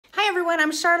everyone,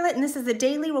 I'm Charlotte and this is the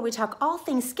Daily where we talk all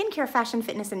things skincare, fashion,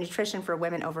 fitness, and nutrition for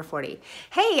women over 40.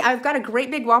 Hey, I've got a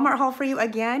great big Walmart haul for you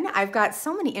again. I've got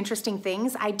so many interesting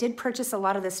things. I did purchase a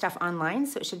lot of this stuff online,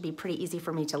 so it should be pretty easy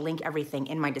for me to link everything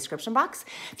in my description box.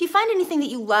 If you find anything that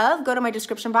you love, go to my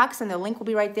description box and the link will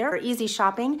be right there for easy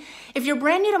shopping. If you're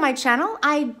brand new to my channel,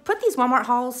 I put these Walmart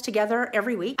hauls together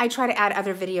every week. I try to add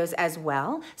other videos as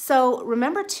well. So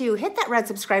remember to hit that red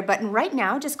subscribe button right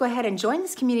now. Just go ahead and join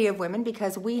this community of women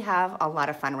because we have a lot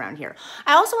of fun around here.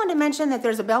 I also want to mention that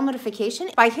there's a bell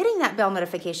notification. By hitting that bell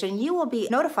notification, you will be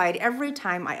notified every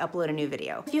time I upload a new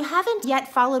video. If you haven't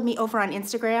yet followed me over on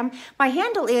Instagram, my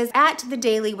handle is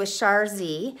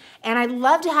 @thedailyWithCharZ, and I'd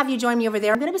love to have you join me over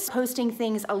there. I'm going to be posting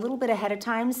things a little bit ahead of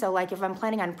time, so like if I'm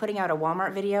planning on putting out a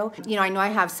Walmart video, I know I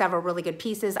have several really good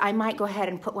pieces, I might go ahead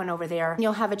and put one over there.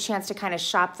 You'll have a chance to kind of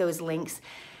shop those links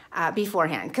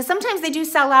beforehand, because sometimes they do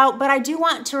sell out, but I do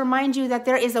want to remind you that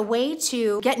there is a way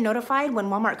to get notified when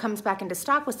Walmart comes back into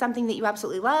stock with something that you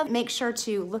absolutely love. Make sure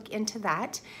to look into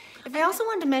that. I also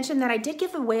wanted to mention that I did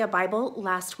give away a Bible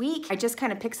last week. I just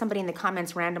kind of picked somebody in the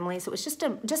comments randomly, so it was just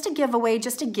a giveaway,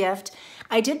 just a gift.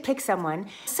 I did pick someone.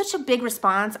 Such a big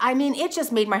response. I mean, it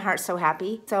just made my heart so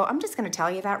happy. So I'm just gonna tell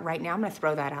you that right now. I'm gonna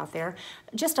throw that out there.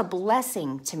 Just a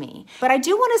blessing to me. But I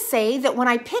do wanna say that when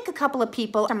I pick a couple of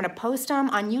people, I'm gonna post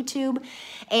them on YouTube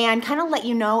and kind of let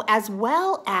you know, as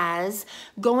well as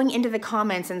going into the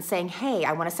comments and saying, hey,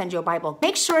 I wanna send you a Bible.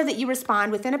 Make sure that you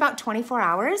respond within about 24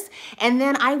 hours, and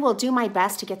then I will do my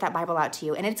best to get that Bible out to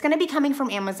you. And it's gonna be coming from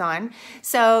Amazon.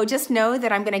 So just know that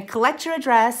I'm gonna collect your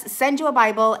address, send you a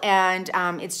Bible, and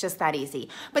it's just that easy.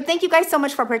 But thank you guys so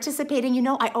much for participating. You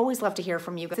know, I always love to hear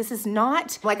from you. This is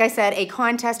not, like I said, a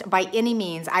contest by any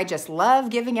means. I just love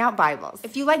giving out Bibles.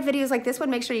 If you like videos like this one,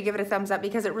 make sure you give it a thumbs up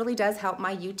because it really does help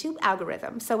my YouTube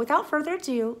algorithm. So without further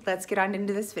ado, let's get on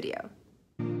into this video.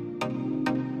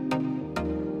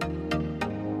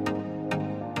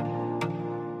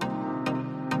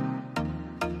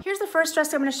 Here's the first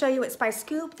dress I'm going to show you. It's by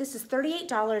Scoop. This is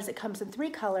 $38. It comes in 3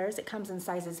 colors. It comes in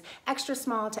sizes extra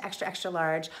small to extra, extra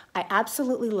large. I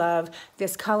absolutely love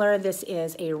this color. This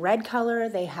is a red color.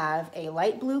 They have a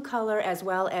light blue color as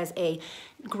well as a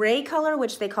gray color,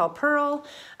 which they call pearl.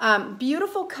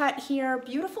 Beautiful cut here,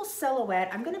 beautiful silhouette.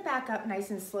 I'm going to back up nice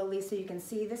and slowly so you can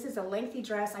see. This is a lengthy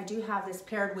dress. I do have this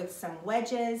paired with some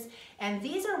wedges, and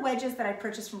these are wedges that I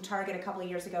purchased from Target a couple of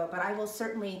years ago, but I will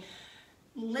certainly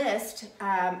list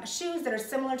shoes that are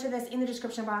similar to this in the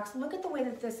description box. Look at the way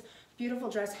that this beautiful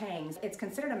dress hangs. It's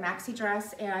considered a maxi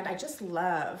dress, and I just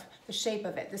love the shape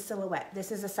of it, the silhouette.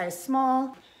 This is a size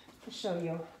small. I'll show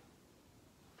you.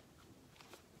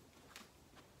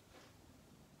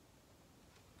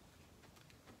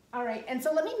 All right, and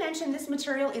so let me mention this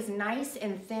material is nice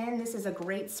and thin. This is a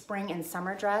great spring and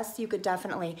summer dress. You could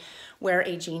definitely wear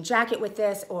a jean jacket with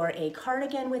this or a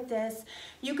cardigan with this.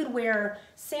 You could wear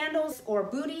sandals or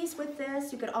booties with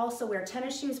this. You could also wear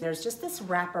tennis shoes. There's just this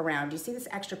wrap around. You see this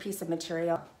extra piece of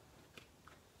material?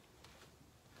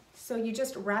 So you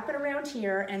just wrap it around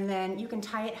here and then you can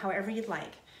tie it however you'd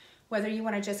like. Whether you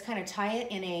want to just kind of tie it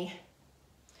in a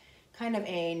kind of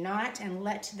a knot and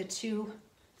let the 2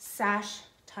 sash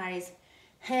ties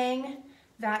hang,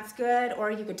 that's good,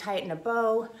 or you could tie it in a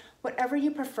bow, whatever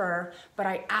you prefer, but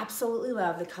I absolutely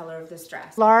love the color of this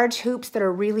dress. Large hoops that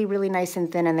are really, really nice and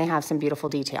thin, and they have some beautiful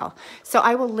detail. So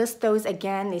I will list those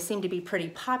again. They seem to be pretty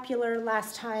popular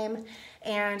last time,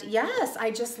 and yes,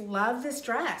 I just love this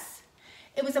dress.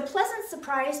 It was a pleasant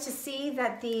surprise to see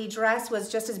that the dress was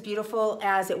just as beautiful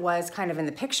as it was kind of in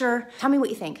the picture. Tell me what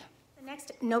you think. The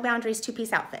next No Boundaries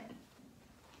 2-piece outfit.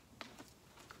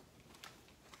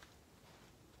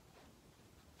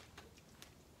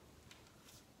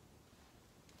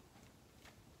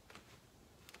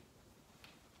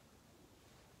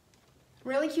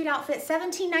 Really cute outfit,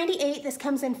 $17.98. This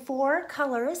comes in 4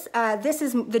 colors. This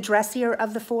is the dressier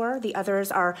of the 4. The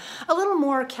others are a little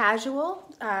more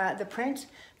casual, the print,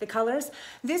 the colors.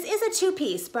 This is a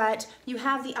 2-piece, but you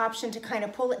have the option to kind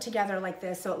of pull it together like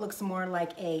this so it looks more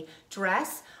like a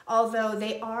dress, although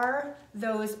they are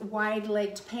those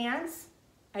wide-legged pants,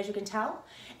 as you can tell,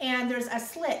 and there's a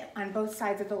slit on both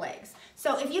sides of the legs.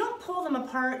 So if you don't pull them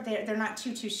apart, they're not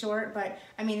too short, but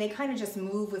I mean, they kind of just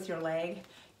move with your leg.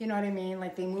 You know what I mean?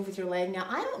 Like they move with your leg. Now,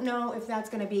 I don't know if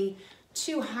that's gonna be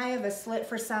too high of a slit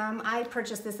for some. I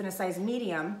purchased this in a size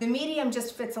medium. The medium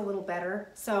just fits a little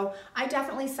better. So I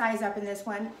definitely size up in this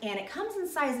one, and it comes in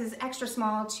sizes extra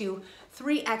small to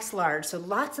 3X large. So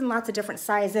lots and lots of different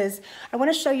sizes. I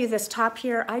wanna show you this top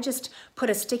here. I just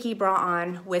put a sticky bra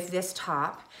on with this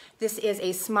top. This is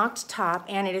a smocked top,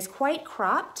 and it is quite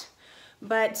cropped,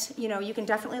 but you know, you can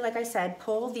definitely, like I said,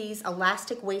 pull these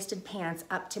elastic waisted pants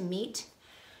up to meet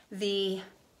the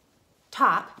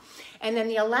top, and then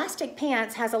the elastic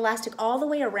pants has elastic all the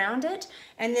way around it,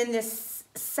 and then this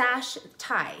sash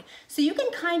tie. So you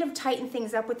can kind of tighten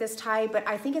things up with this tie, but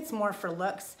I think it's more for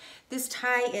looks. This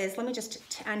tie is, let me just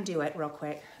undo it real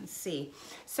quick and see.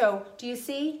 So do you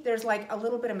see there's like a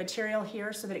little bit of material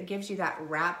here so that it gives you that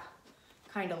wrap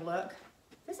kind of look.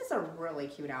 This is a really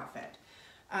cute outfit.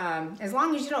 As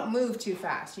long as you don't move too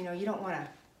fast, you know, you don't want to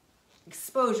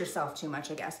expose yourself too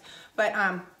much, I guess. But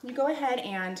you go ahead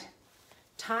and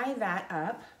tie that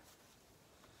up.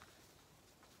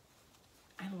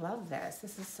 I love this.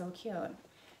 This is so cute.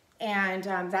 And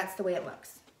that's the way it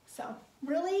looks. So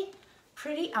really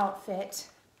pretty outfit,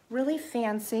 really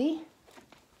fancy.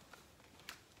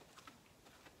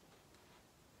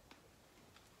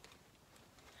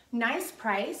 Nice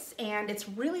price, and it's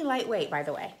really lightweight, by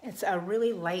the way. It's a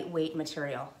really lightweight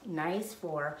material. Nice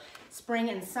for spring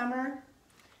and summer.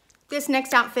 This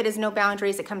next outfit is No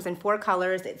Boundaries. It comes in 4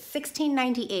 colors. It's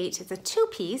 $16.98. It's a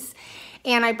 2-piece,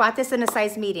 and I bought this in a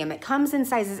size medium. It comes in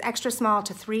sizes extra small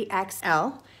to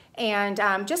 3XL, and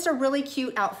just a really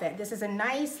cute outfit. This is a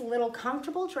nice little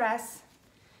comfortable dress,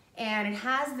 and it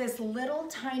has this little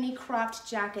tiny cropped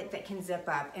jacket that can zip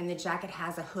up, and the jacket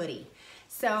has a hoodie.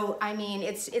 So, I mean,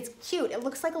 it's cute. It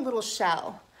looks like a little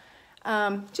shell.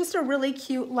 Just a really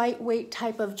cute, lightweight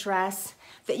type of dress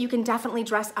that you can definitely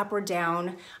dress up or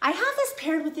down. I have this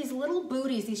paired with these little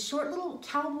booties, these short little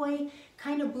cowboy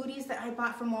kind of booties that I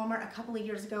bought from Walmart a couple of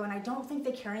years ago, and I don't think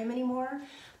they carry them anymore,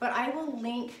 but I will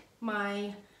link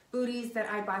my booties that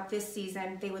I bought this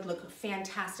season. They would look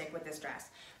fantastic with this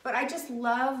dress. But I just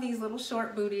love these little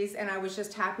short booties, and I was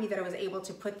just happy that I was able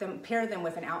to pair them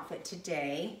with an outfit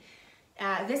today.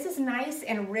 This is nice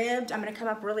and ribbed. I'm gonna come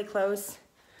up really close.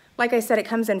 Like I said, it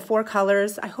comes in 4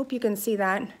 colors. I hope you can see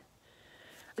that.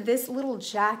 This little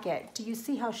jacket, do you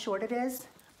see how short it is?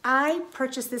 I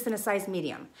purchased this in a size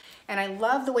medium, and I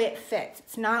love the way it fits.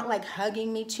 It's not like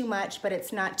hugging me too much, but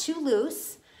it's not too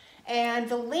loose, and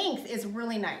the length is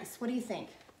really nice. What do you think?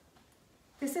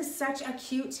 This is such a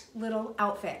cute little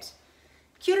outfit.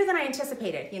 Cuter than I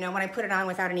anticipated, you know, when I put it on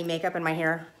without any makeup and my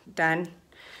hair done.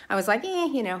 I was like,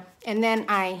 you know, and then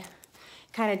I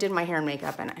kind of did my hair and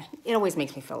makeup, and it always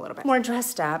makes me feel a little bit more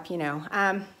dressed up, you know.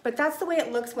 But that's the way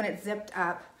it looks when it's zipped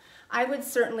up. I would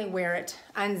certainly wear it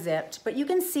unzipped, but you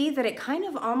can see that it kind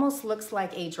of almost looks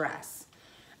like a dress.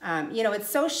 You know, it's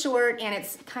so short and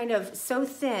it's kind of so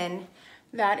thin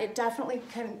that it definitely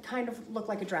can kind of look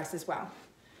like a dress as well.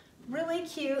 Really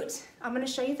cute. I'm going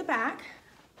to show you the back.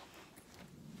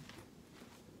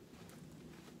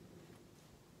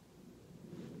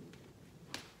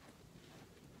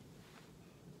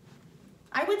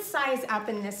 I would size up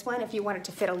in this one if you want it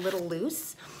to fit a little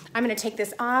loose. I'm gonna take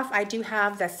this off. I do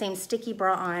have the same sticky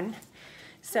bra on.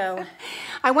 So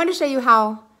I want to show you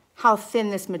how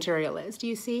thin this material is. Do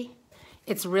you see?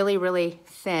 It's really, really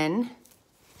thin.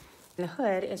 The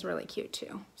hood is really cute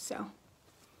too, so.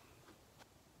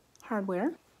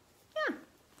 Hardware, yeah,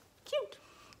 cute.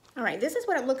 All right, this is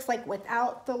what it looks like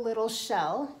without the little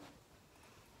shell.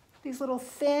 These little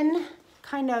thin,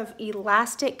 kind of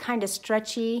elastic, kind of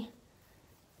stretchy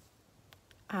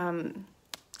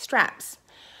straps.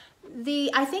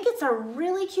 I think it's a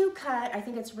really cute cut. I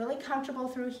think it's really comfortable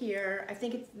through here. I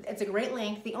think it's a great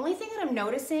length. The only thing that I'm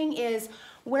noticing is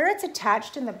where it's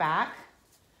attached in the back.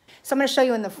 So I'm going to show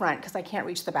you in the front because I can't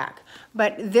reach the back.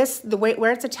 But the way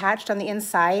where it's attached on the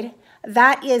inside,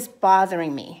 that is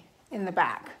bothering me in the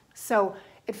back. So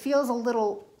it feels a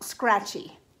little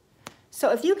scratchy. So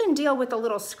if you can deal with a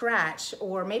little scratch,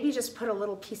 or maybe just put a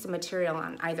little piece of material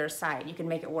on either side, you can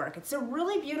make it work. It's a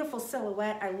really beautiful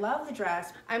silhouette. I love the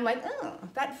dress. I'm like, oh,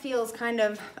 that feels kind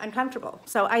of uncomfortable.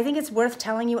 So I think it's worth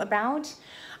telling you about.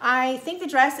 I think the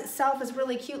dress itself is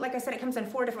really cute. Like I said, it comes in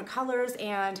 4 different colors,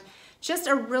 and just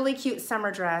a really cute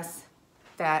summer dress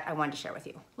that I wanted to share with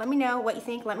you. Let me know what you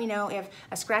think. Let me know if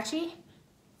a scratchy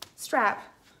strap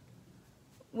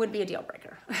would be a deal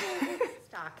breaker.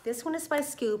 This one is by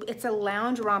Scoop. It's a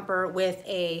lounge romper with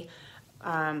a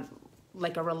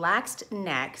like a relaxed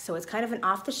neck, so it's kind of an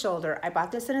off the shoulder. I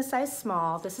bought this in a size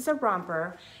small. This is a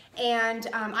romper, and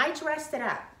I dressed it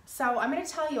up. So I'm going to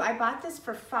tell you, I bought this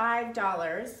for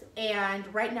 $5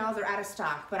 and right now they're out of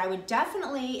stock. But I would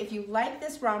definitely, if you like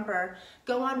this romper,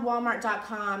 go on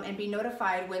walmart.com and be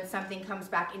notified when something comes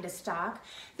back into stock.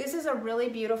 This is a really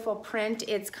beautiful print.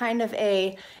 It's kind of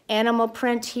a animal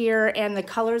print here and the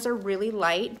colors are really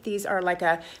light. These are like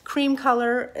a cream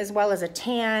color as well as a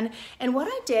tan. And what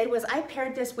I did was I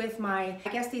paired this with my, I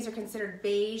guess these are considered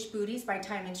beige booties by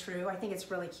Time and True. I think it's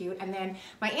really cute. And then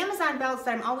my Amazon belts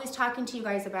that I'm always talking to you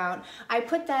guys about, I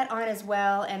put that on as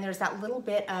well, and there's that little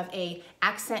bit of a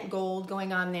accent gold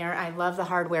going on there. I love the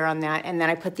hardware on that, and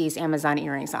then I put these Amazon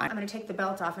earrings on. I'm going to take the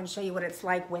belt off and show you what it's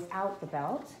like without the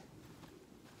belt.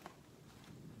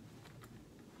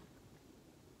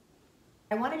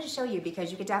 I wanted to show you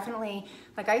because you could definitely,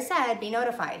 like I said, be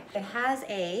notified. It has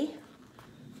a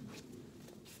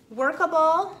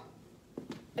workable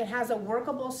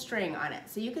string on it.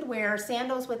 So you could wear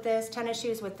sandals with this, tennis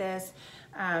shoes with this.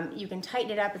 You can tighten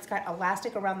it up. It's got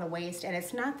elastic around the waist and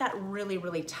it's not that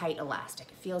really tight elastic.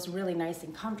 It feels really nice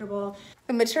and comfortable.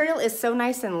 The material is so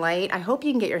nice and light. I hope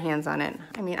you can get your hands on it.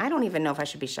 I mean, I don't even know if I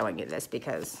should be showing you this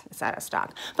because it's out of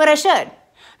stock, but I should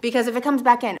because if it comes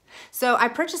back in. So I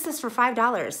purchased this for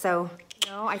 $5. So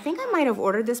no, I think I might have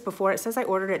ordered this before. It says I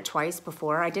ordered it twice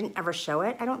before. I didn't ever show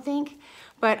it, I don't think.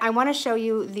 But I want to show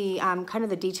you the kind of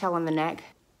the detail on the neck.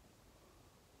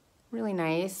 Really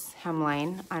nice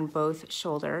hemline on both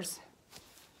shoulders.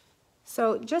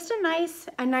 So just a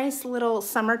nice little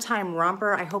summertime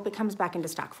romper. I hope it comes back into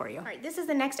stock for you. All right, this is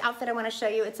the next outfit I want to show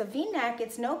you. It's a V-neck,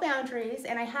 it's no boundaries,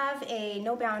 and I have a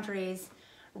no boundaries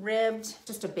ribbed,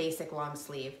 just a basic long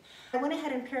sleeve. I went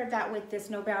ahead and paired that with this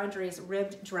no boundaries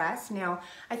ribbed dress. Now,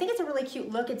 I think it's a really cute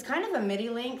look. It's kind of a midi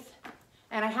length,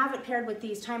 and I have it paired with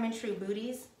these Time and True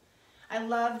booties. I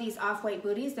love these off-white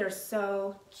booties. They're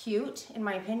so cute, in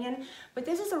my opinion. But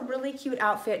this is a really cute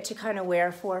outfit to kind of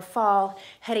wear for fall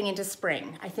heading into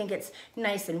spring. I think it's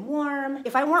nice and warm.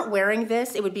 If I weren't wearing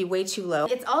this, it would be way too low.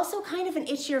 It's also kind of an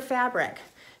itchier fabric.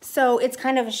 So it's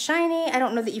kind of shiny. I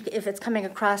don't know that if it's coming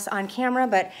across on camera,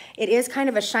 but it is kind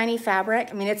of a shiny fabric.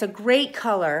 I mean, it's a great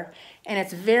color, and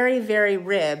it's very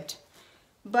ribbed.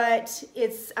 But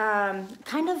it's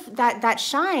kind of that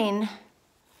shine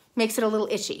makes it a little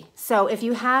itchy. So if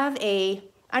you have a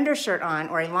undershirt on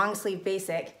or a long sleeve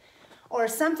basic or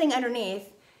something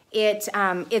underneath, it's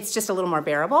just a little more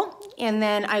bearable. And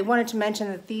then I wanted to mention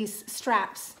that these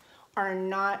straps are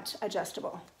not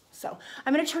adjustable. So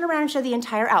I'm gonna turn around and show the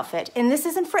entire outfit. And this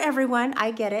isn't for everyone,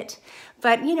 I get it.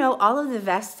 But you know, all of the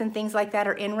vests and things like that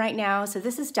are in right now. So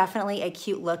this is definitely a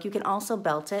cute look. You can also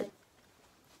belt it.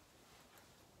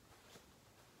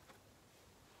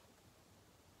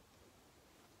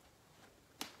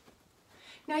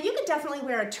 Now you could definitely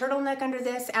wear a turtleneck under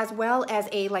this as well as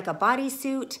like a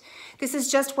bodysuit. This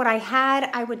is just what I had.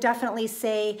 I would definitely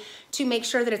say to make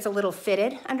sure that it's a little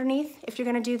fitted underneath if you're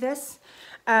gonna do this.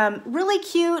 Really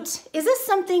cute. Is this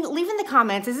something, leave in the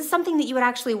comments, is this something that you would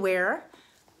actually wear?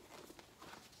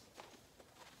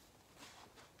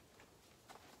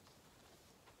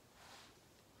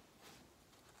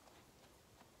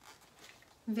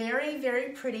 Very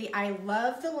pretty. I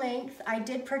love the length. I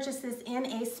did purchase this in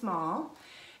a small.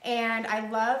 And I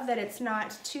love that it's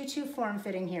not too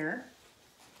form-fitting here.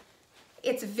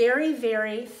 It's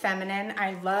very feminine.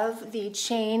 I love the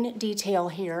chain detail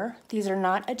here. These are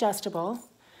not adjustable.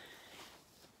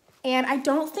 And I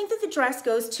don't think that the dress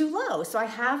goes too low. So I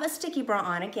have a sticky bra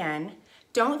on again.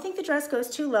 Don't think the dress goes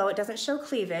too low. It doesn't show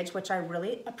cleavage, which I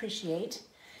really appreciate.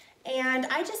 And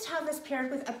I just have this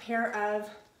paired with a pair of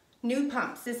nude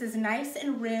pumps. This is nice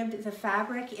and ribbed. The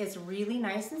fabric is really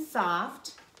nice and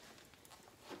soft.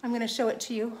 I'm going to show it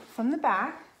to you from the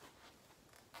back.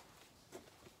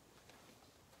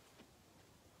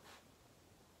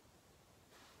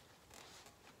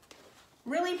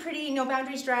 Really pretty no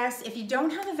boundaries dress. If you don't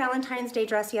have a Valentine's Day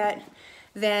dress yet,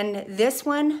 then this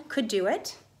one could do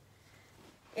it.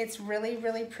 It's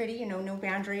really pretty. You know, No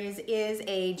Boundaries is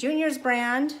a juniors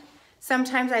brand.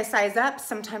 Sometimes I size up,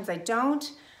 sometimes I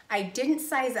don't. I didn't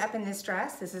size up in this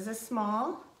dress. This is a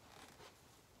small.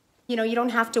 You know, you don't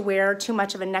have to wear too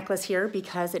much of a necklace here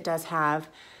because it does have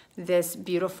these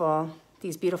beautiful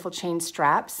chain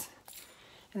straps.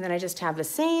 And then I just have the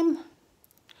same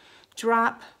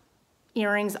drop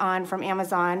earrings on from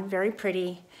Amazon, very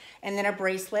pretty. And then a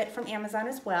bracelet from Amazon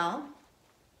as well.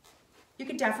 You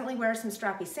could definitely wear some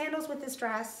strappy sandals with this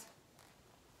dress.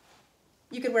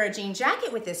 You could wear a jean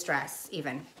jacket with this dress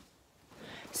even.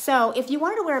 So if you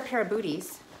wanted to wear a pair of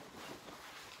booties,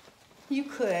 you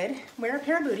could wear a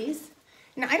pair of booties.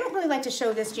 Now, I don't really like to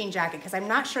show this jean jacket because I'm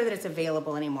not sure that it's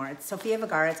available anymore. It's Sofia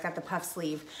Vergara, it's got the puff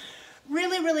sleeve.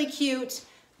 Really cute.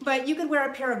 But you could wear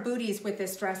a pair of booties with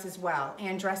this dress as well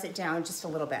and dress it down just a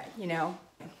little bit, you know.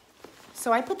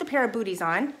 So I put the pair of booties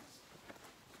on.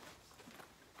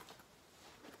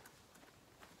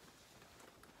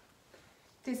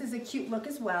 This is a cute look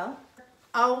as well.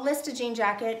 I'll list a jean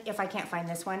jacket if I can't find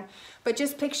this one, but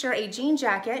just picture a jean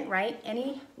jacket, right?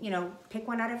 Any, you know, pick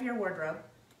one out of your wardrobe,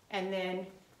 and then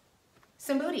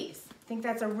some booties. I think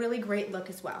that's a really great look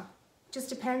as well. Just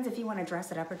depends if you want to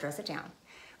dress it up or dress it down.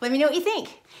 Let me know what you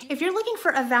think. If you're looking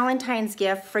for a Valentine's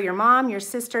gift for your mom, your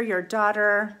sister, your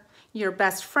daughter, your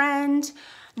best friend,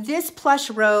 this plush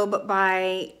robe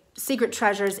by Secret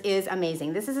Treasures is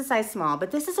amazing. This is a size small, but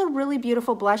this is a really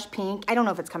beautiful blush pink. I don't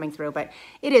know if it's coming through, but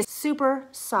it is super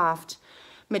soft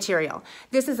material.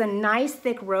 This is a nice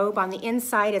thick robe on the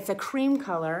inside. It's a cream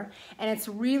color, and it's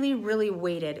really, really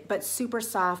weighted, but super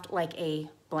soft like a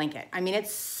blanket. I mean,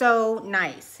 it's so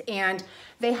nice. And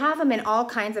they have them in all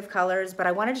kinds of colors, but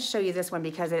I wanted to show you this one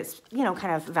because it's, you know,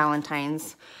 kind of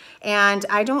Valentine's. And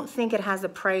I don't think it has a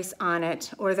price on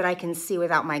it or that I can see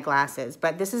without my glasses,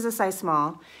 but this is a size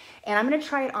small. And I'm gonna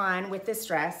try it on with this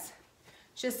dress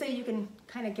just so you can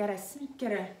kind of get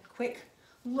a quick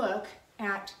look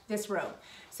at this robe.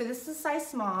 So this is a size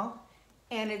small,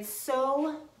 and it's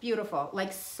so beautiful,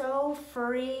 like so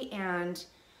furry and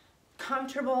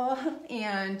comfortable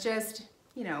and just,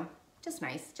 you know, just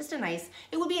nice,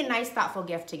 it would be a nice thoughtful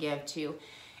gift to give to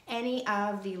any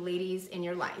of the ladies in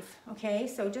your life, okay?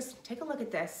 So just take a look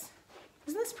at this.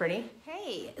 Isn't this pretty?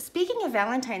 Hey, speaking of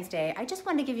Valentine's Day, I just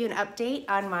wanted to give you an update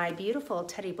on my beautiful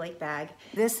Teddy Blake bag.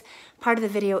 This part of the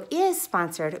video is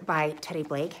sponsored by Teddy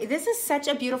Blake. This is such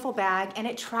a beautiful bag, and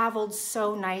it traveled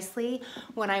so nicely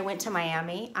when I went to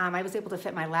Miami. I was able to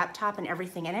fit my laptop and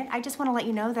everything in it. I just want to let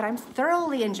you know that I'm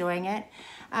thoroughly enjoying it.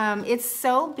 It's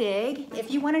so big.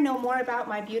 If you want to know more about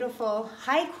my beautiful,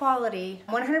 high quality,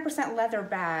 100% leather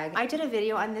bag, I did a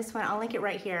video on this one. I'll link it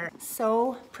right here.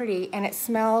 So pretty, and it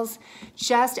smells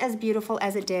just as beautiful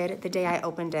as it did the day I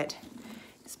opened it.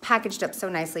 It's packaged up so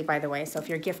nicely, by the way, so if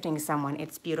you're gifting someone,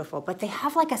 it's beautiful. But they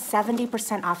have like a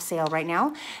 70% off sale right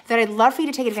now that I'd love for you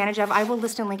to take advantage of. I will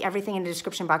list and link everything in the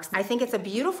description box. I think it's a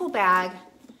beautiful bag.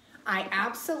 I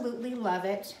absolutely love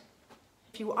it.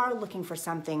 If you are looking for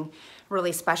something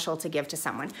really special to give to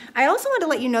someone. I also want to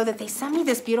let you know that they sent me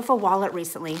this beautiful wallet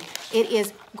recently. It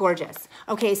is gorgeous.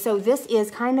 Okay, so this is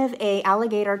kind of a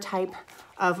alligator type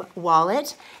of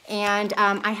wallet, and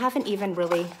I haven't even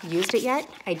really used it yet.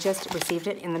 I just received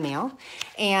it in the mail,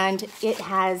 and it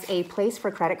has a place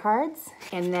for credit cards,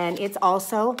 and then it's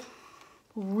also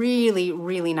really,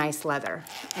 really nice leather,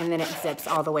 and then it zips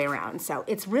all the way around. So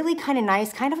it's really kind of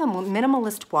nice, kind of a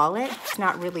minimalist wallet. It's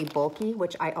not really bulky,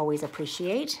 which I always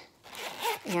appreciate.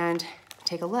 And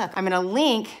take a look. I'm gonna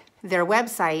link their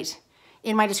website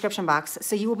in my description box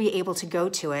so you will be able to go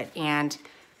to it and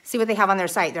see what they have on their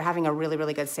site. They're having a really,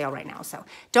 really good sale right now, so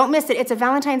don't miss it. It's a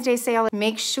Valentine's Day sale.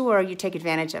 Make sure you take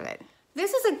advantage of it.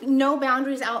 This is a no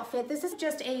boundaries outfit. This is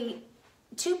just a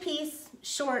two-piece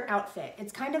short outfit.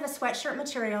 It's kind of a sweatshirt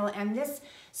material, and this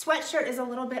sweatshirt is a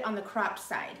little bit on the cropped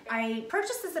side. I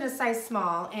purchased this in a size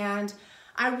small, and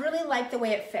I really like the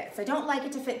way it fits. I don't like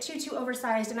it to fit too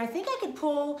oversized, and I think I could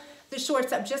pull the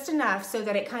shorts up just enough so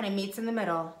that it kind of meets in the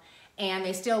middle and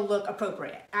they still look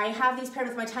appropriate. I have these paired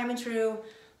with my Time and True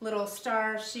little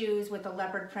star shoes with a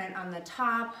leopard print on the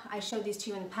top. I showed these to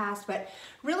you in the past, but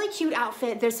really cute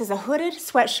outfit. This is a hooded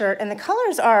sweatshirt, and the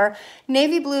colors are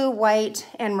navy blue, white,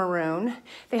 and maroon.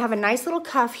 They have a nice little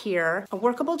cuff here, a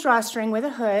workable drawstring with a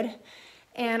hood,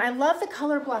 and I love the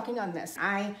color blocking on this.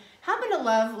 I happen to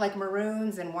love like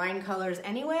maroons and wine colors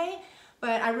anyway,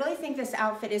 but I really think this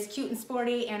outfit is cute and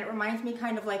sporty, and it reminds me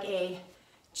kind of like a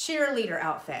cheerleader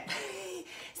outfit.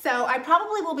 So I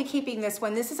probably will be keeping this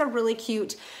one. This is a really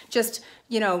cute, just,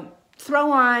 you know,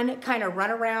 throw on, kind of run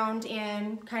around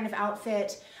in kind of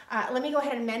outfit. Let me go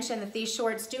ahead and mention that these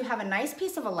shorts do have a nice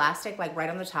piece of elastic, like right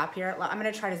on the top here. I'm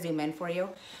gonna try to zoom in for you,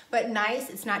 but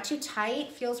nice. It's not too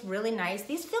tight, feels really nice.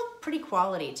 These feel pretty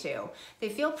quality too. They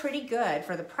feel pretty good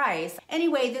for the price.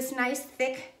 Anyway, this nice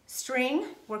thick string,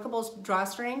 workable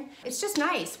drawstring, it's just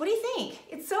nice. What do you think?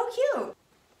 It's so cute.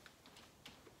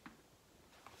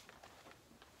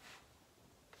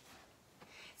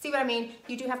 See what I mean?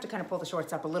 You do have to kind of pull the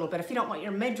shorts up a little bit if you don't want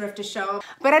your midriff to show,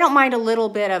 but I don't mind a little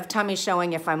bit of tummy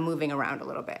showing if I'm moving around a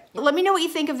little bit. Let me know what you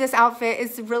think of this outfit.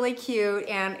 It's really cute,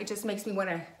 and it just makes me want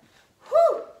to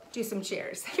do some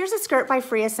cheers. Here's a skirt by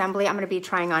Free Assembly I'm gonna be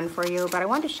trying on for you, but I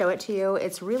wanted to show it to you.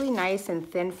 It's really nice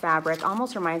and thin fabric,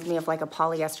 almost reminds me of like a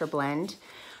polyester blend.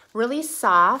 Really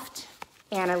soft,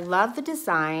 and I love the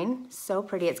design, so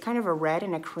pretty. It's kind of a red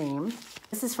and a cream.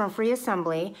 This is from Free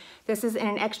Assembly. This is in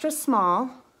an extra small.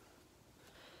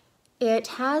 It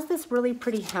has this really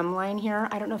pretty hemline here.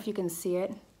 I don't know if you can see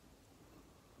it.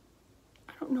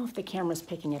 I don't know if the camera's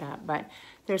picking it up, but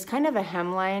there's kind of a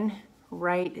hemline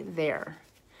right there.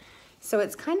 So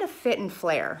it's kind of fit and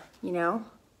flare, you know?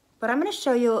 But I'm gonna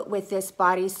show you with this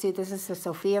bodysuit. This is a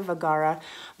Sofia Vergara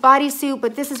bodysuit,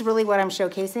 but this is really what I'm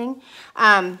showcasing.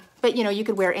 But you know, you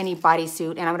could wear any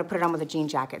bodysuit, and I'm gonna put it on with a jean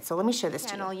jacket. So let me show this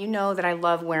to you. You know that I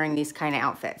love wearing these kind of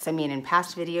outfits. I mean, in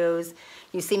past videos,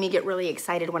 you see me get really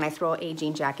excited when I throw a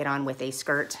jean jacket on with a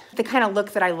skirt. The kind of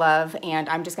look that I love, and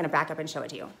I'm just gonna back up and show it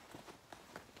to you.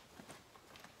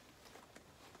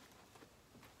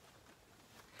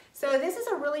 So this is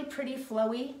a really pretty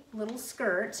flowy little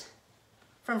skirt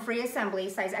from Free Assembly,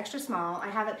 size extra small. I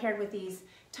have it paired with these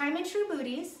Time and True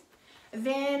Booties.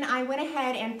 Then I went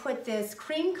ahead and put this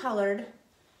cream colored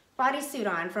bodysuit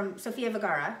on from Sofia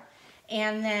Vergara.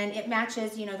 And then it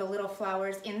matches, you know, the little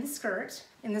flowers in the skirt.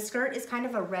 And the skirt is kind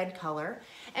of a red color.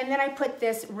 And then I put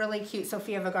this really cute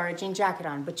Sofia Vergara jean jacket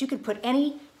on. But you could put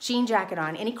any jean jacket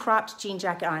on, any cropped jean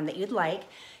jacket on that you'd like.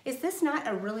 Is this not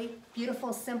a really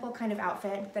beautiful, simple kind of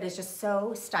outfit that is just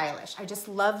so stylish? I just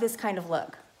love this kind of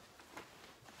look.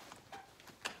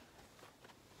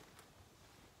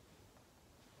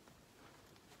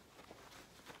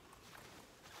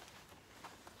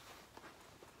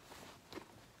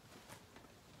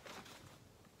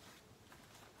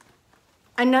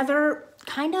 Another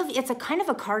kind of, it's a kind of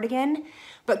a cardigan,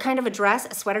 but kind of a dress,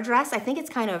 a sweater dress. I think it's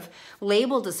kind of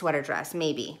labeled a sweater dress,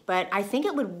 maybe, but I think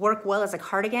it would work well as a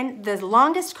cardigan. The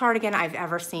longest cardigan I've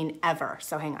ever seen, ever,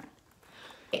 so hang on.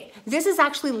 This is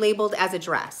actually labeled as a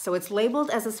dress, so it's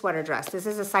labeled as a sweater dress. This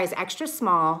is a size extra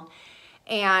small,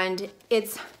 and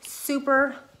it's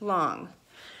super long.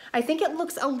 I think it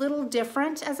looks a little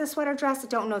different as a sweater dress. I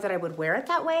don't know that I would wear it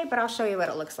that way, but I'll show you what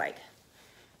it looks like.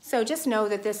 So just know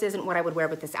that this isn't what I would wear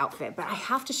with this outfit, but I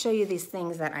have to show you these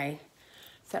things that I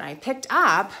picked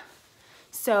up.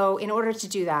 So in order to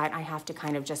do that, I have to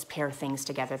kind of just pair things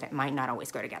together that might not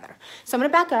always go together. So I'm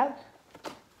gonna back up.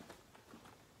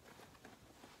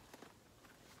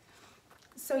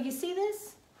 So you see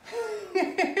this? What do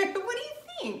you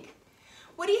think?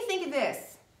 What do you think of this?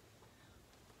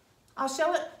 I'll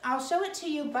show it to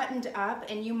you buttoned up,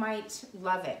 and you might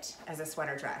love it as a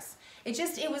sweater dress.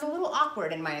 It was a little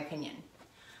awkward in my opinion.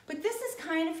 But this is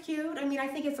kind of cute. I mean, I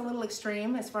think it's a little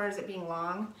extreme as far as it being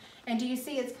long. And do you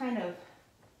see it's kind of,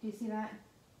 do you see that?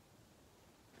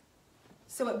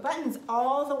 So it buttons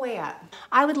all the way up.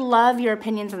 I would love your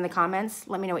opinions in the comments.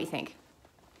 Let me know what you think.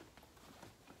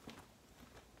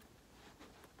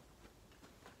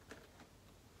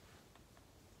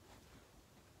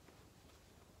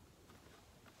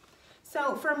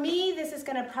 So for me, this is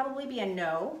gonna probably be a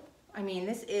no. I mean,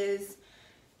 this is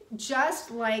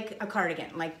just like a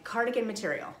cardigan, like cardigan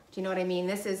material. Do you know what I mean?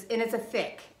 This is, and it's a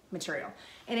thick material.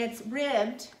 And it's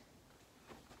ribbed,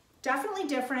 definitely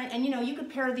different. And you know, you could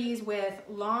pair these with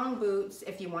long boots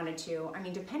if you wanted to. I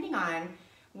mean, depending on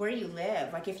where you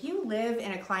live. Like if you live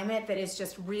in a climate that is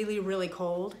just really, really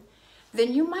cold,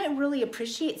 then you might really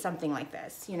appreciate something like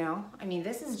this, you know? I mean,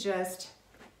 this is just,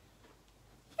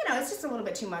 you know, it's just a little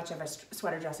bit too much of a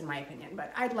sweater dress in my opinion,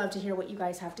 but I'd love to hear what you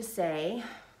guys have to say.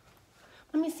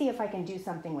 Let me see if I can do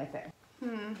something with it.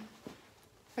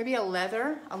 Maybe a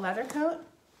leather coat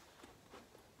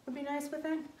would be nice with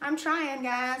it. I'm trying,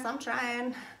 guys, I'm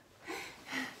trying.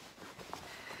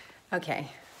 Okay,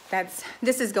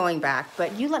 this is going back,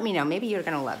 but you let me know. Maybe you're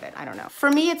gonna love it, I don't know. For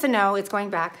me, it's a no, it's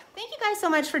going back. Thank you guys so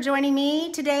much for joining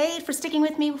me today, for sticking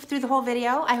with me through the whole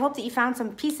video. I hope that you found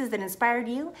some pieces that inspired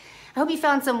you. I hope you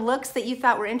found some looks that you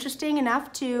thought were interesting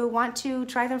enough to want to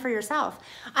try them for yourself.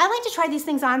 I like to try these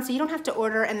things on so you don't have to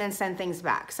order and then send things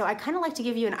back. So I kind of like to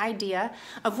give you an idea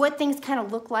of what things kind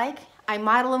of look like. I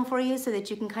model them for you so that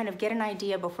you can kind of get an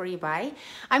idea before you buy.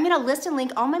 I'm gonna list and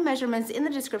link all my measurements in the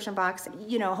description box.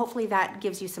 You know, hopefully that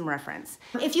gives you some reference.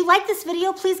 If you like this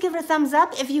video, please give it a thumbs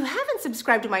up. If you haven't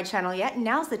subscribed to my channel yet,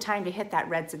 now's the time to hit that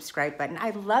red subscribe button.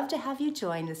 I'd love to have you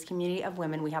join this community of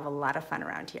women. We have a lot of fun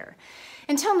around here.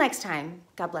 Until next time,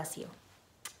 God bless you.